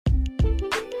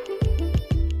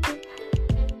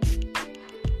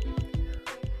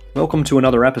Welcome to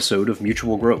another episode of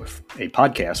Mutual Growth, a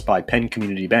podcast by Penn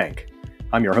Community Bank.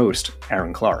 I'm your host,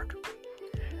 Aaron Clark.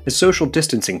 As social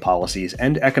distancing policies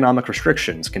and economic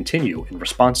restrictions continue in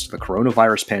response to the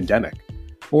coronavirus pandemic,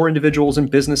 more individuals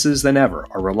and businesses than ever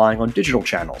are relying on digital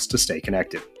channels to stay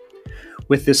connected.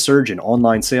 With this surge in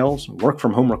online sales,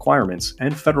 work-from-home requirements,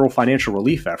 and federal financial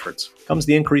relief efforts comes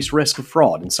the increased risk of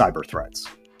fraud and cyber threats.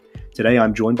 Today,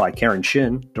 I'm joined by Karen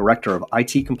Shin, Director of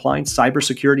IT Compliance,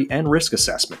 Cybersecurity, and Risk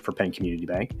Assessment for Penn Community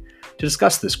Bank, to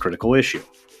discuss this critical issue.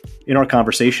 In our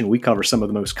conversation, we cover some of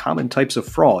the most common types of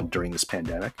fraud during this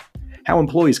pandemic, how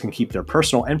employees can keep their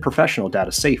personal and professional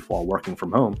data safe while working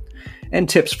from home, and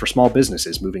tips for small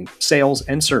businesses moving sales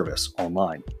and service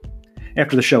online.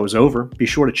 After the show is over, be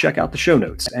sure to check out the show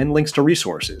notes and links to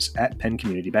resources at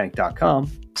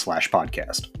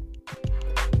penncommunitybank.com/podcast.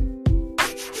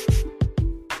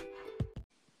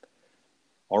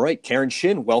 All right, Karen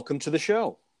Shin, welcome to the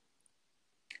show.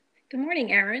 Good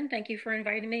morning, Aaron. Thank you for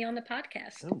inviting me on the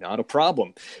podcast. Oh, not a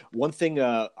problem. One thing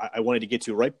I wanted to get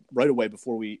to right away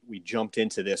before we jumped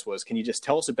into this was, can you just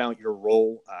tell us about your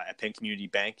role at Penn Community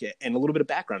Bank and a little bit of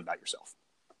background about yourself?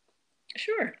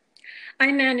 Sure.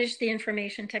 I manage the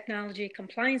Information Technology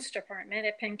Compliance Department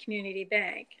at Penn Community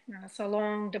Bank. Now, it's a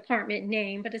long department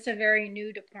name, but it's a very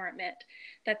new department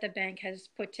that the bank has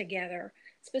put together.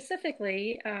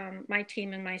 Specifically, my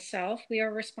team and myself, we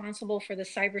are responsible for the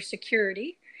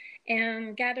cybersecurity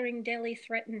and gathering daily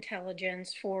threat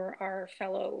intelligence for our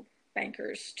fellow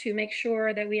bankers to make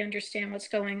sure that we understand what's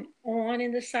going on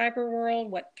in the cyber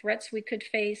world, what threats we could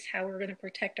face, how we're going to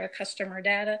protect our customer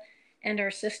data and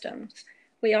our systems.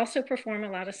 We also perform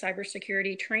a lot of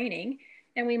cybersecurity training,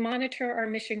 and we monitor our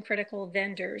mission-critical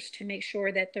vendors to make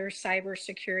sure that their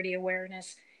cybersecurity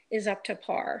awareness is up to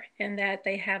par and that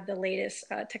they have the latest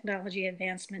technology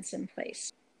advancements in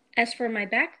place. As for my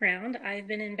background, I've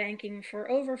been in banking for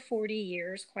over 40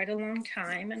 years, quite a long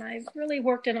time, and I've really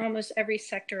worked in almost every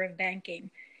sector of banking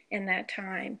in that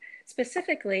time.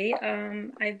 Specifically,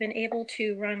 I've been able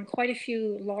to run quite a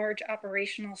few large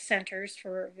operational centers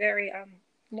for very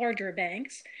larger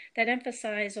banks that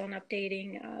emphasize on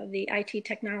updating the IT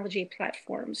technology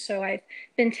platforms. So I've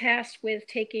been tasked with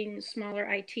taking smaller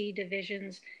IT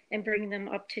divisions and bringing them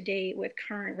up to date with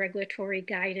current regulatory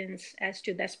guidance as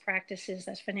to best practices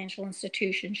that financial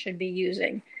institutions should be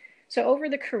using. So over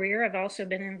the career, I've also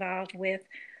been involved with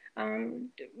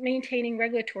maintaining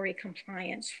regulatory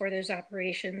compliance for those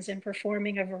operations and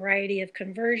performing a variety of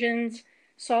conversions,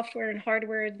 software and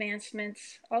hardware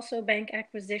advancements, also bank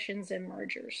acquisitions and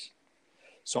mergers.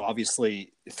 So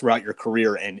obviously, throughout your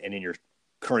career and in your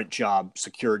current job,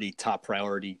 security, top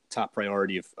priority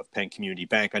of Penn Community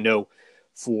Bank. I know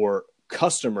for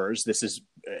customers, this has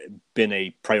been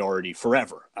a priority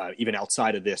forever, even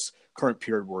outside of this current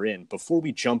period we're in. Before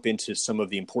we jump into some of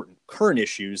the important current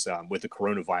issues with the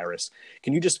coronavirus,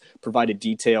 can you just provide a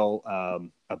detail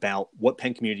about what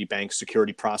Penn Community Bank's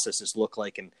security processes look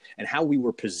like and how we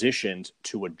were positioned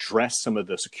to address some of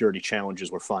the security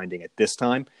challenges we're finding at this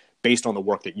time based on the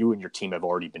work that you and your team have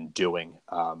already been doing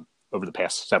over the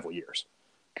past several years?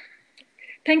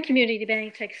 Penn Community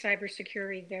Bank takes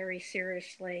cybersecurity very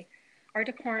seriously. Our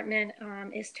department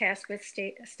is tasked with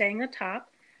staying atop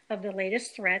of the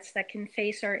latest threats that can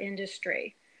face our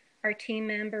industry. Our team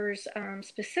members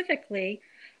specifically,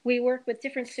 we work with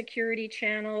different security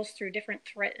channels through different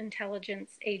threat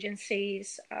intelligence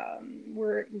agencies.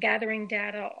 We're gathering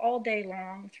data all day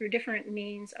long through different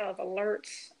means of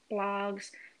alerts,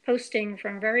 blogs, posting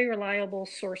from very reliable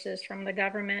sources from the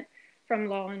government, from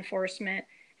law enforcement,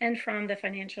 and from the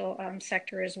financial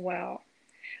sector as well.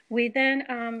 We then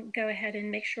go ahead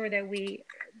and make sure that we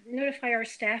notify our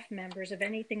staff members of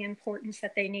anything important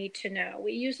that they need to know.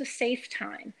 We use a safe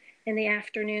time in the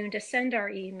afternoon to send our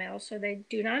emails so they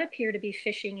do not appear to be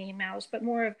phishing emails, but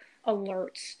more of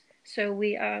alerts. So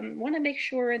we want to make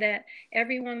sure that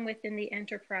everyone within the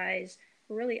enterprise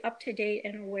are really up to date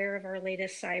and aware of our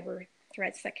latest cyber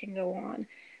threats that can go on.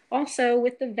 Also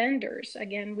with the vendors,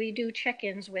 again, we do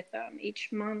check-ins with them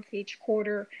each month, each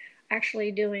quarter,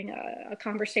 actually doing a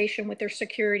conversation with their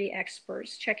security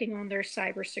experts, checking on their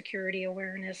cybersecurity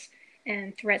awareness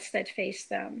and threats that face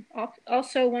them.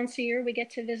 Also, once a year, we get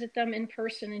to visit them in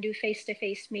person and do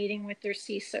face-to-face meeting with their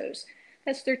CISOs.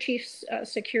 That's their chief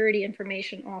security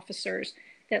information officers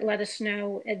that let us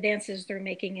know advances they're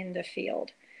making in the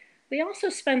field. We also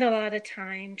spend a lot of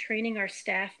time training our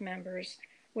staff members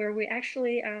where we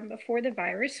actually, before the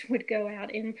virus, would go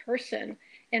out in person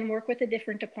and work with the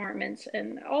different departments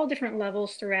and all different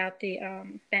levels throughout the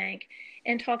bank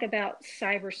and talk about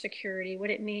cybersecurity, what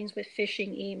it means with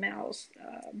phishing emails,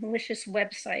 malicious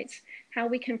websites, how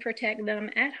we can protect them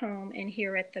at home and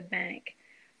here at the bank.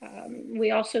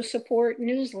 We also support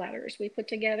newsletters. We put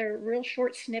together real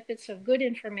short snippets of good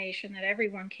information that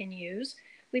everyone can use.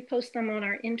 We post them on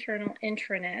our internal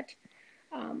intranet.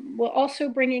 We'll also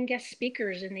bring in guest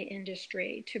speakers in the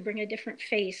industry to bring a different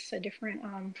face, a different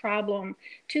problem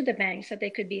to the banks that they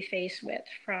could be faced with,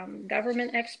 from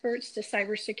government experts to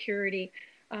cybersecurity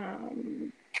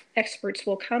experts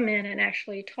will come in and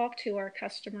actually talk to our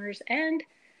customers and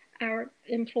our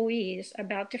employees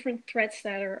about different threats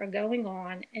that are going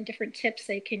on and different tips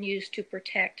they can use to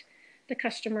protect the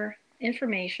customer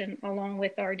information along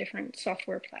with our different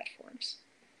software platforms.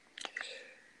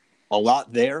 A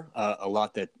lot there, a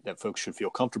lot that folks should feel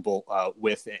comfortable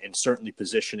with, and certainly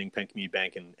positioning Penn Community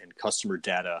Bank and customer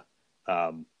data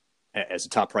as a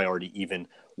top priority, even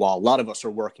while a lot of us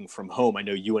are working from home. I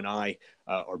know you and I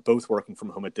are both working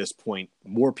from home at this point.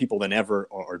 More people than ever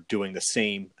are doing the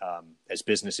same as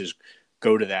businesses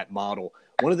go to that model.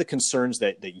 One of the concerns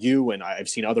that you and I've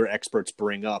seen other experts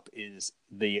bring up is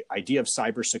the idea of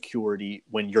cybersecurity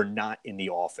when you're not in the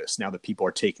office. Now that people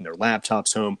are taking their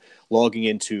laptops home, logging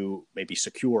into maybe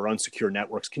secure or unsecure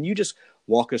networks. Can you just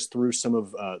walk us through some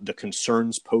of the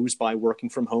concerns posed by working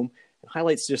from home and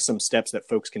highlights just some steps that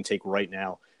folks can take right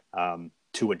now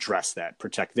to address that,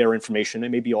 protect their information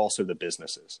and maybe also the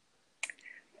businesses?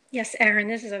 Yes, Aaron,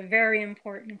 this is a very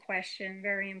important question,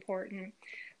 very important.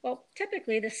 Well,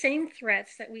 typically the same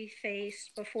threats that we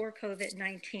faced before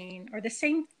COVID-19 are the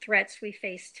same threats we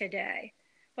face today.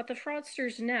 But the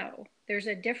fraudsters know there's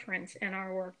a difference in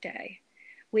our workday.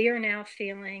 We are now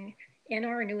feeling in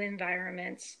our new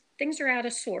environments, things are out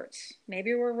of sorts.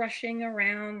 Maybe we're rushing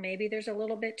around. Maybe there's a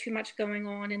little bit too much going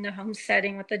on in the home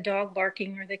setting with the dog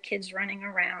barking or the kids running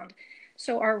around.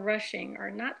 So our rushing, our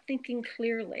not thinking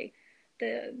clearly,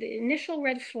 the initial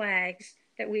red flags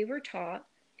that we were taught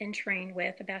and trained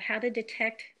with about how to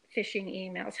detect phishing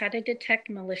emails, how to detect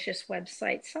malicious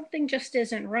websites, something just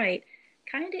isn't right,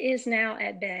 kind of is now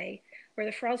at bay, where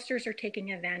the fraudsters are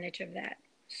taking advantage of that.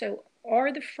 So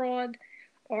are the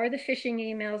phishing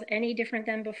emails any different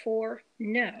than before?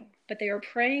 No, but they are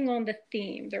preying on the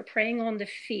theme. They're preying on the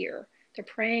fear. They're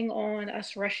preying on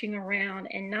us rushing around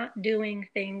and not doing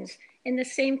things in the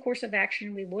same course of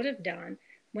action we would have done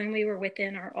when we were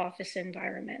within our office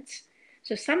environments.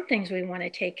 So some things we want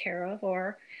to take care of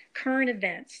are current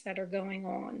events that are going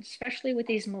on, especially with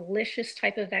these malicious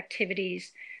type of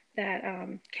activities that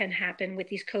can happen with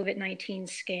these COVID-19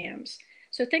 scams.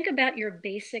 So think about your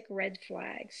basic red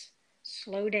flags.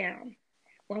 Slow down.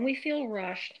 When we feel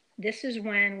rushed, this is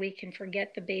when we can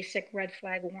forget the basic red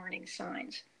flag warning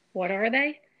signs. What are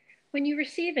they? When you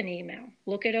receive an email,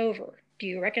 look it over. Do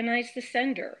you recognize the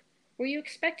sender? Were you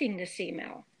expecting this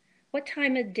email? What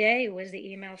time of day was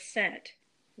the email sent?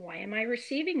 Why am I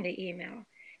receiving the email?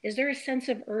 Is there a sense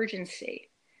of urgency?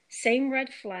 Same red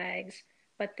flags,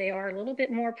 but they are a little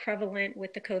bit more prevalent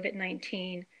with the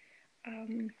COVID-19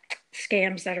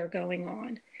 scams that are going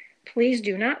on. Please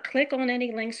do not click on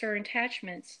any links or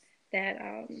attachments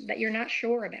that you're not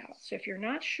sure about. So if you're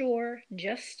not sure,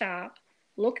 just stop,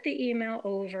 look the email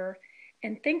over,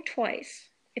 and think twice.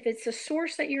 If it's a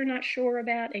source that you're not sure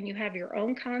about and you have your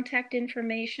own contact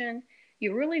information,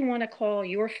 you really want to call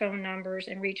your phone numbers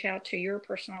and reach out to your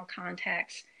personal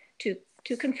contacts to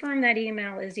confirm that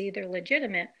email is either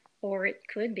legitimate or it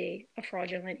could be a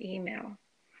fraudulent email.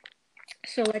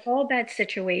 So like all bad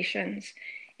situations,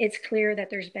 it's clear that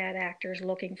there's bad actors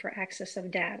looking for access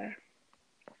of data.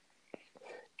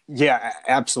 Yeah,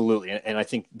 absolutely. And I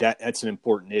think that's an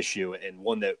important issue, and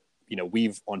one that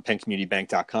we've on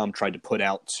PennCommunityBank.com tried to put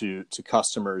out to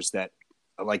customers that,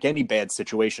 like any bad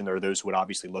situation, there are those who would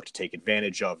obviously look to take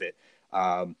advantage of it.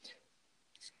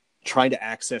 Trying to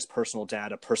access personal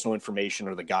data, personal information,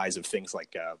 or the guise of things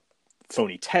like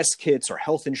phony test kits or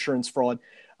health insurance fraud.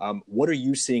 What are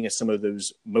you seeing as some of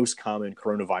those most common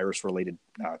coronavirus-related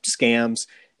scams?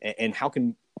 And how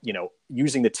can,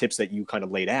 using the tips that you kind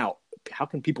of laid out, how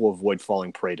can people avoid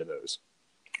falling prey to those?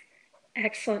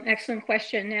 Excellent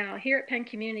question. Now, here at Penn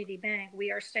Community Bank,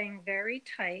 we are staying very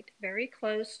tight, very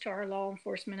close to our law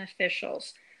enforcement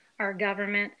officials, our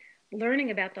government,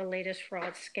 learning about the latest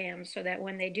fraud scams so that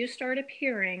when they do start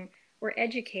appearing, we're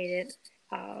educated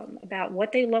about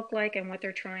what they look like and what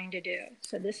they're trying to do.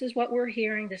 So this is what we're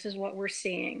hearing. This is what we're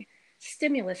seeing.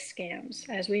 Stimulus scams.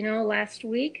 As we know, last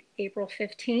week, April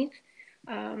 15th,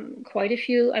 quite a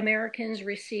few Americans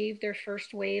received their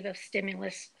first wave of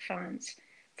stimulus funds.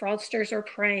 Fraudsters are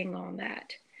preying on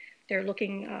that. They're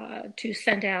looking to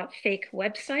send out fake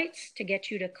websites to get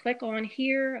you to click on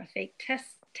here, a fake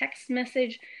text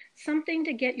message, something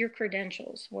to get your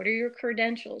credentials. What are your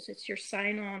credentials? It's your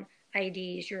sign-on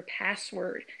IDs, your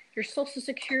password, your social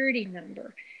security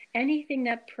number, anything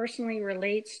that personally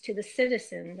relates to the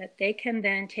citizen that they can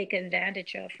then take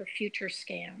advantage of for future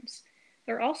scams.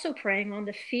 They're also preying on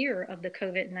the fear of the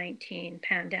COVID-19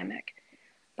 pandemic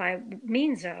by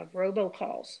means of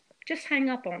robocalls. Just hang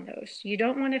up on those. You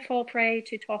don't want to fall prey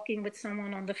to talking with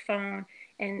someone on the phone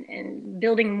and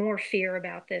building more fear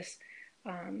about this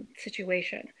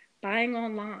situation. Buying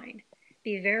online.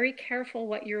 Be very careful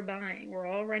what you're buying. We're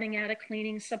all running out of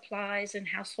cleaning supplies and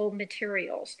household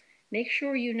materials. Make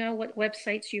sure you know what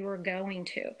websites you are going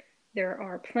to. There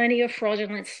are plenty of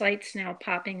fraudulent sites now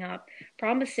popping up,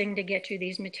 promising to get you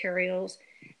these materials,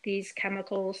 these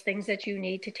chemicals, things that you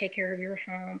need to take care of your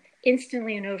home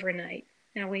instantly and overnight.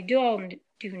 Now, we all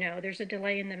do know there's a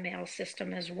delay in the mail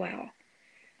system as well.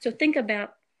 So think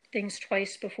about things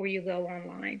twice before you go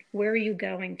online. Where are you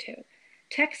going to?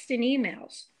 Text and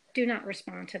emails, do not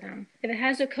respond to them. If it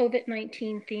has a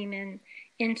COVID-19 theme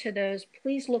into those,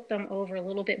 please look them over a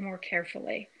little bit more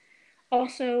carefully.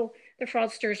 Also, the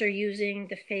fraudsters are using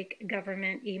the fake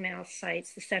government email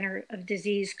sites, the Center of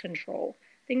Disease Control,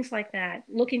 things like that,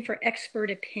 looking for expert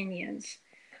opinions.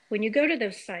 When you go to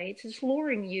those sites, it's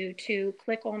luring you to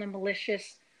click on a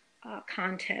malicious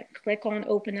content, click on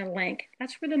open a link.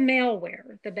 That's where the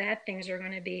malware, the bad things are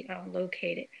going to be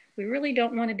located. We really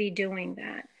don't want to be doing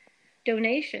that.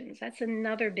 Donations, that's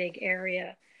another big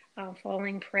area.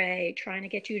 Falling prey, trying to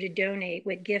get you to donate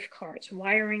with gift cards,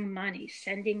 wiring money,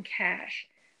 sending cash.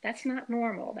 That's not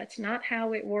normal. That's not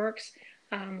how it works.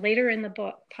 Later in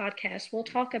the podcast, we'll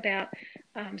talk about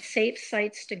safe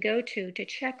sites to go to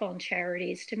check on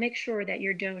charities, to make sure that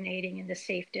you're donating in the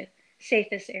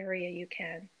safest area you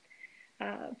can.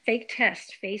 Fake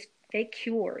tests, fake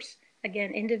cures.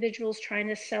 Again, individuals trying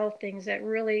to sell things that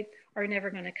really are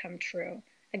never going to come true.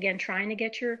 Again, trying to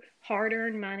get your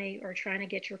hard-earned money or trying to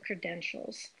get your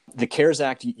credentials. The CARES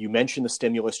Act, you mentioned the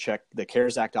stimulus check. The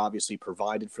CARES Act obviously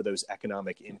provided for those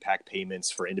economic impact payments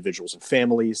for individuals and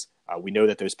families. We know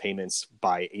that those payments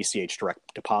by ACH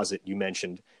direct deposit, you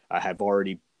mentioned, have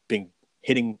already been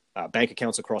hitting bank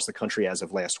accounts across the country as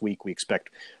of last week. We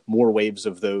expect more waves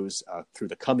of those through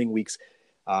the coming weeks.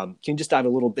 Can you just dive a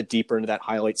little bit deeper into that,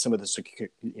 highlight some of the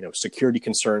security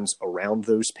concerns around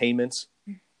those payments?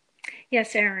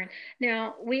 Yes, Aaron.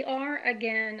 Now, we are,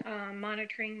 again,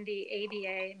 monitoring the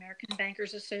ABA, American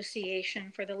Bankers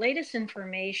Association, for the latest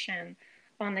information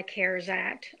on the CARES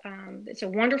Act. It's a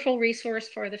wonderful resource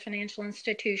for the financial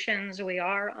institutions. We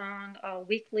are on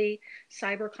weekly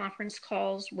cyber conference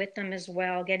calls with them as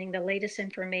well, getting the latest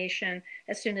information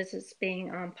as soon as it's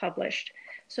being published.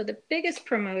 So the biggest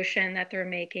promotion that they're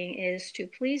making is to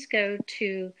please go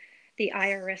to the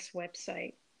IRS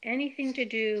website. Anything to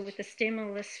do with the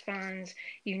stimulus funds,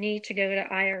 you need to go to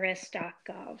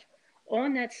irs.gov.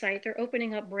 On that site, they're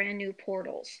opening up brand new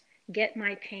portals. Get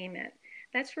My Payment.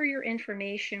 That's where your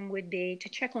information would be to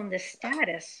check on the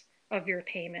status of your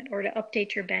payment or to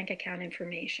update your bank account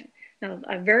information. Now,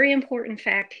 a very important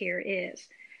fact here is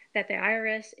that the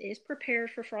IRS is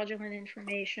prepared for fraudulent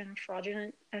information,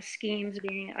 fraudulent schemes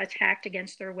being attacked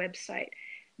against their website.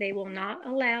 They will not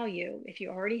allow you, if you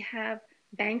already have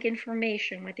bank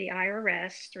information with the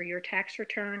IRS through your tax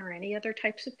return or any other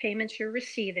types of payments you're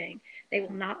receiving, they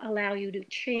will not allow you to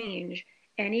change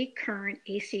any current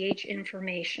ACH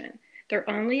information. They're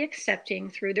only accepting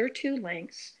through their two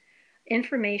links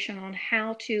information on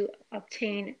how to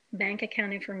obtain bank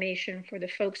account information for the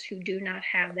folks who do not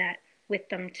have that with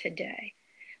them today.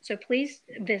 So please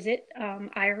visit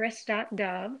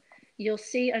irs.gov. You'll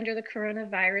see under the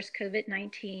coronavirus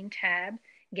COVID-19 tab,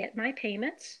 Get My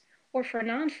Payments. Or for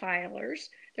non-filers,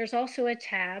 there's also a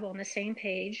tab on the same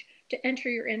page to enter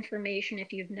your information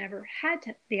if you've never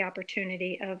had the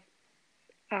opportunity of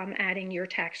adding your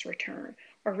tax return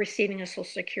or receiving a Social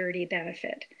Security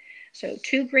benefit. So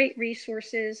two great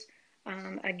resources.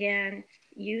 Again,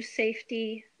 use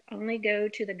safety. Only go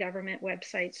to the government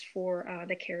websites for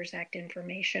the CARES Act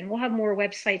information. We'll have more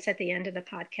websites at the end of the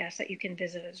podcast that you can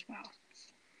visit as well.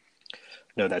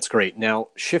 No, that's great. Now,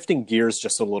 shifting gears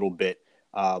just a little bit,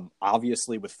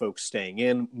 obviously with folks staying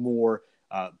in more,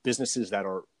 businesses that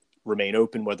remain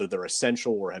open, whether they're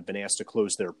essential or have been asked to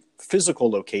close their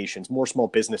physical locations, more small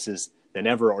businesses than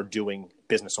ever are doing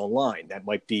business online. That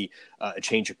might be a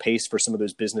change of pace for some of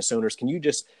those business owners. Can you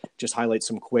just highlight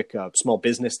some quick small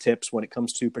business tips when it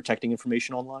comes to protecting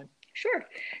information online? Sure.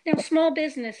 Now, small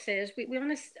businesses, we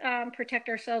want to protect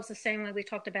ourselves the same way we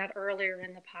talked about earlier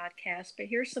in the podcast, but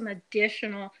here's some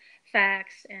additional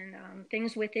facts and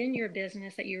things within your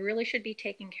business that you really should be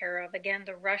taking care of. Again,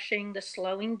 the rushing, the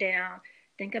slowing down.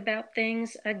 Think about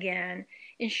things again,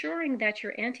 ensuring that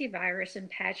your antivirus and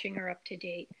patching are up to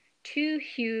date. Two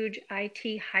huge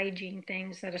IT hygiene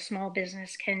things that a small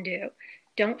business can do.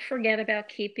 Don't forget about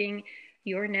keeping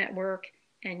your network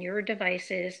and your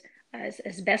devices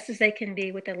as best as they can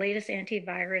be with the latest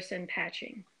antivirus and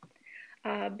patching.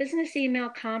 Business email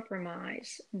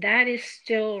compromise, that is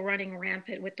still running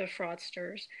rampant with the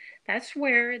fraudsters. That's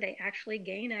where they actually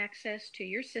gain access to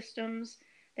your systems.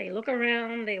 They look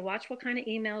around, they watch what kind of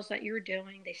emails that you're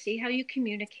doing, they see how you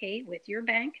communicate with your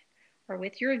bank or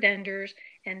with your vendors,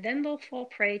 and then they'll fall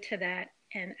prey to that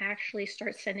and actually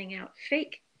start sending out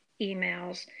fake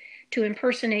emails to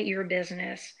impersonate your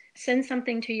business. Send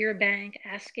something to your bank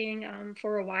asking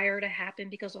for a wire to happen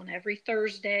because on every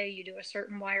Thursday you do a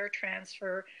certain wire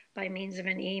transfer by means of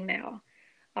an email.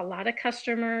 A lot of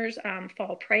customers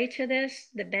fall prey to this.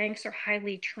 The banks are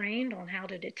highly trained on how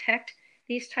to detect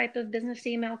these type of business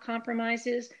email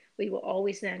compromises. We will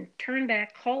always then turn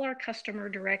back, call our customer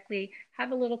directly,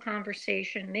 have a little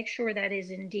conversation, make sure that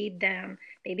is indeed them.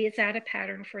 Maybe it's out of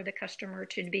pattern for the customer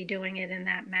to be doing it in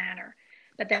that manner.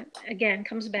 But that, again,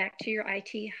 comes back to your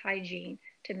IT hygiene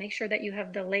to make sure that you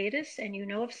have the latest and you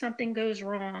know if something goes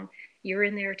wrong, you're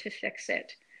in there to fix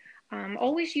it.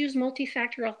 Always use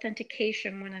multi-factor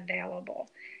authentication when available.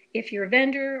 If your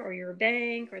vendor or your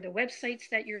bank or the websites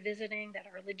that you're visiting that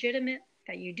are legitimate,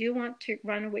 that you do want to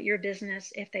run with your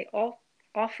business, if they all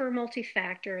offer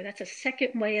multi-factor, that's a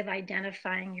second way of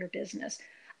identifying your business.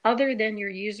 Other than your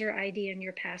user ID and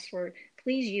your password,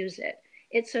 please use it.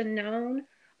 It's a known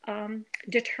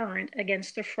deterrent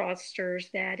against the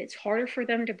fraudsters that it's harder for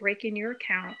them to break in your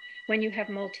account when you have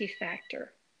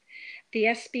multi-factor. The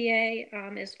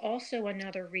SBA is also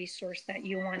another resource that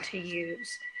you want to use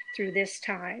through this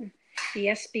time. The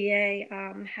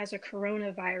SBA has a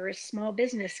coronavirus small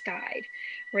business guide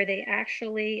where they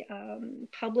actually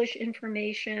publish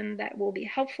information that will be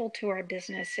helpful to our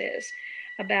businesses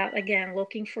about, again,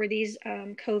 looking for these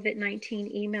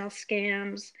COVID-19 email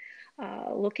scams,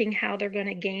 looking how they're going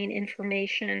to gain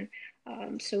information.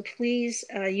 So please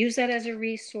use that as a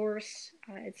resource.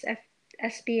 It's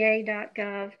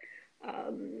sba.gov.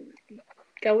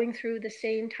 Going through the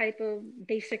same type of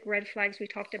basic red flags we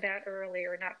talked about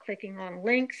earlier, not clicking on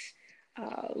links,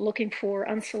 looking for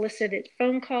unsolicited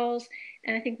phone calls.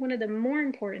 And I think one of the more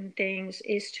important things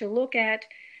is to look at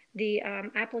the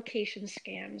application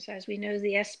scams. As we know,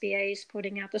 the SBA is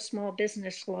putting out the small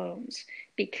business loans.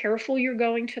 Be careful you're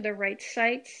going to the right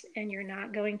sites and you're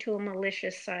not going to a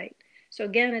malicious site. So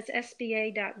again, it's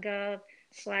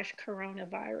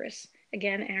sba.gov/coronavirus.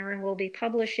 Again, Aaron will be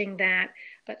publishing that,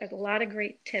 but a lot of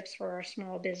great tips for our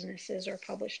small businesses are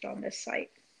published on this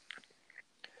site.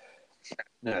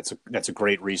 That's a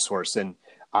great resource. And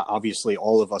obviously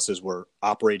all of us, as we're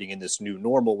operating in this new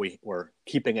normal, we're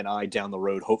keeping an eye down the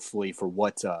road, hopefully, for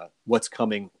what's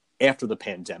coming after the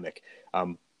pandemic.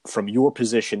 From your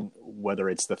position, whether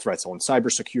it's the threats on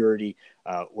cybersecurity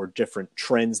or different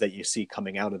trends that you see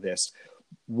coming out of this,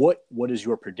 what is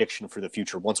your prediction for the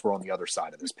future once we're on the other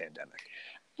side of this pandemic?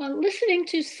 Listening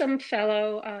to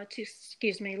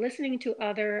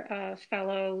other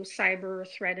fellow cyber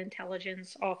threat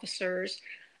intelligence officers,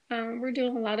 we're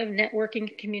doing a lot of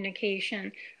networking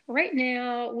communication. Right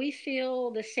now, we feel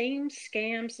the same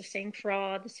scams, the same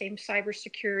fraud, the same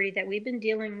cybersecurity that we've been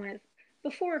dealing with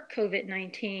before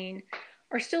COVID-19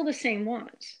 are still the same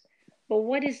ones. But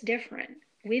what is different?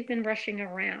 We've been rushing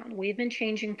around. We've been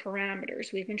changing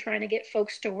parameters. We've been trying to get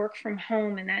folks to work from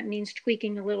home, and that means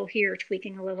tweaking a little here,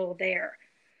 tweaking a little there.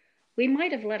 We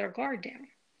might have let our guard down.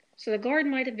 So the guard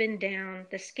might have been down.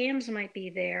 The scams might be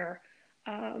there.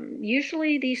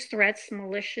 Usually these threats,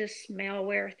 malicious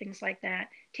malware, things like that,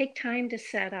 take time to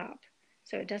set up.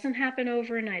 So it doesn't happen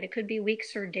overnight. It could be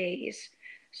weeks or days.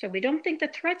 So we don't think the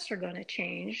threats are going to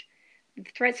change. The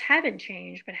threats haven't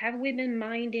changed, but have we been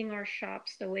minding our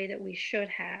shops the way that we should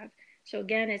have? So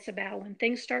again, it's about when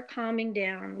things start calming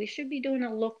down, we should be doing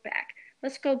a look back.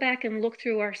 Let's go back and look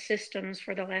through our systems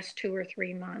for the last 2 or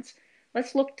 3 months.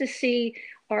 Let's look to see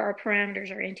our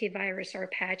parameters, our antivirus, our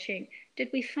patching. Did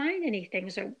we find any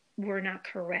things that were not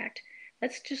correct?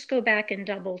 Let's just go back and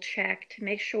double check to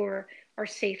make sure our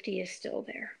safety is still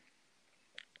there.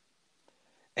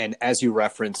 And as you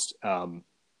referenced,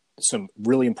 some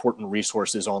really important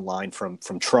resources online from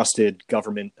trusted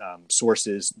government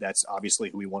sources. That's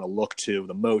obviously who we want to look to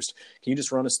the most. Can you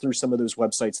just run us through some of those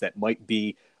websites that might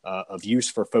be of use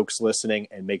for folks listening,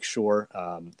 and make sure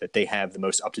that they have the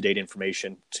most up-to-date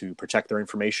information to protect their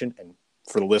information. And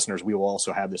for the listeners, we will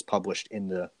also have this published in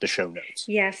the show notes.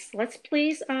 Yes, let's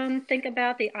please think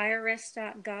about the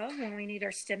IRS.gov when we need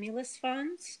our stimulus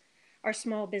funds. Our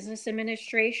Small Business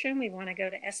Administration, we want to go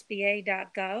to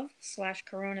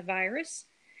SBA.gov/coronavirus.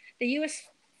 The U.S.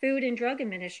 Food and Drug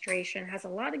Administration has a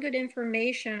lot of good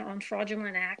information on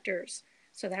fraudulent actors.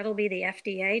 So that'll be the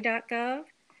FDA.gov.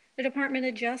 The Department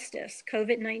of Justice,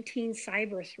 COVID-19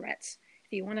 cyber threats.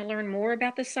 If you want to learn more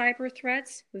about the cyber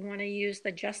threats, we want to use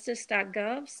the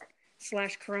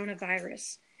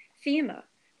justice.gov/coronavirus. FEMA,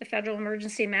 the Federal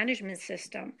Emergency Management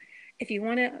System. If you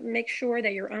want to make sure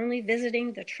that you're only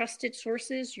visiting the trusted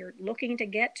sources you're looking to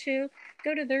get to,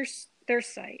 go to their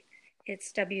site.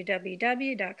 It's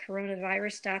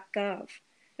www.coronavirus.gov.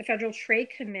 The Federal Trade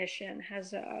Commission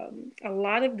has a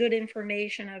lot of good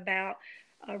information about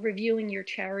reviewing your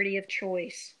charity of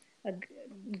choice. A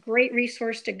great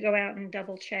resource to go out and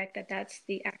double check that that's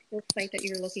the actual site that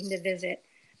you're looking to visit.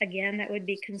 Again, that would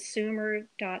be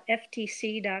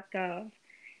consumer.ftc.gov.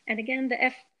 And again, the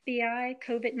FBI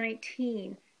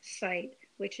COVID-19 site,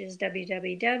 which is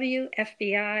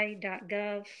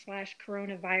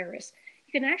www.fbi.gov/coronavirus.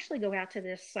 You can actually go out to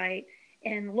this site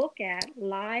and look at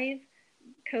live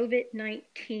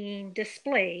COVID-19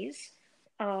 displays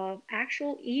of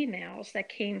actual emails that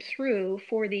came through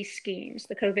for these schemes,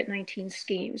 the COVID-19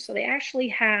 schemes. So they actually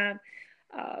have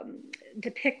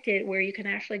depicted where you can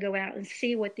actually go out and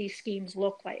see what these schemes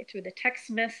look like through the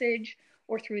text message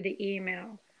or through the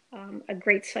email. A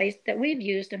great site that we've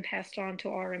used and passed on to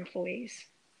our employees.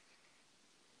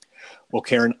 Well,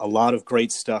 Karen, a lot of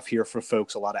great stuff here for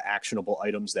folks, a lot of actionable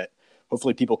items that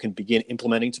hopefully people can begin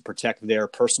implementing to protect their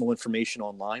personal information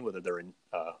online, whether they're in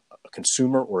a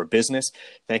consumer or a business.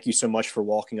 Thank you so much for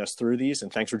walking us through these,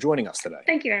 and thanks for joining us today.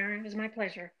 Thank you, Aaron. It was my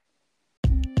pleasure.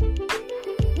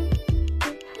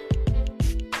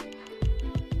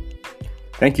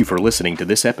 Thank you for listening to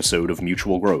this episode of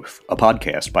Mutual Growth, a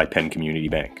podcast by Penn Community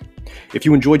Bank. If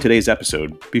you enjoyed today's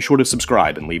episode, be sure to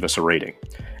subscribe and leave us a rating.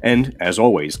 And, as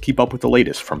always, keep up with the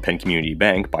latest from Penn Community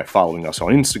Bank by following us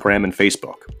on Instagram and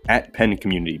Facebook at Penn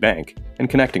Community Bank and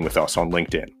connecting with us on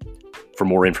LinkedIn. For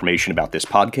more information about this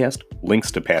podcast,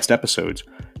 links to past episodes,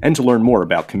 and to learn more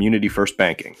about Community First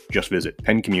Banking, just visit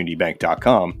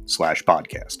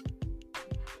penncommunitybank.com/podcast.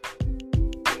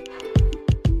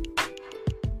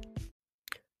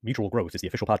 Mutual Growth is the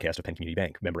official podcast of Penn Community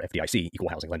Bank, member FDIC, equal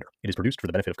housing lender. It is produced for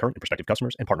the benefit of current and prospective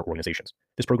customers and partner organizations.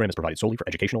 This program is provided solely for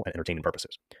educational and entertainment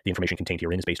purposes. The information contained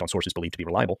herein is based on sources believed to be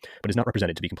reliable, but is not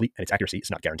represented to be complete, and its accuracy is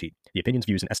not guaranteed. The opinions,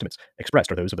 views, and estimates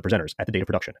expressed are those of the presenters at the date of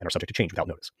production and are subject to change without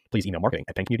notice. Please email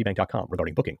marketing@penncommunitybank.com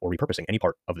regarding booking or repurposing any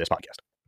part of this podcast.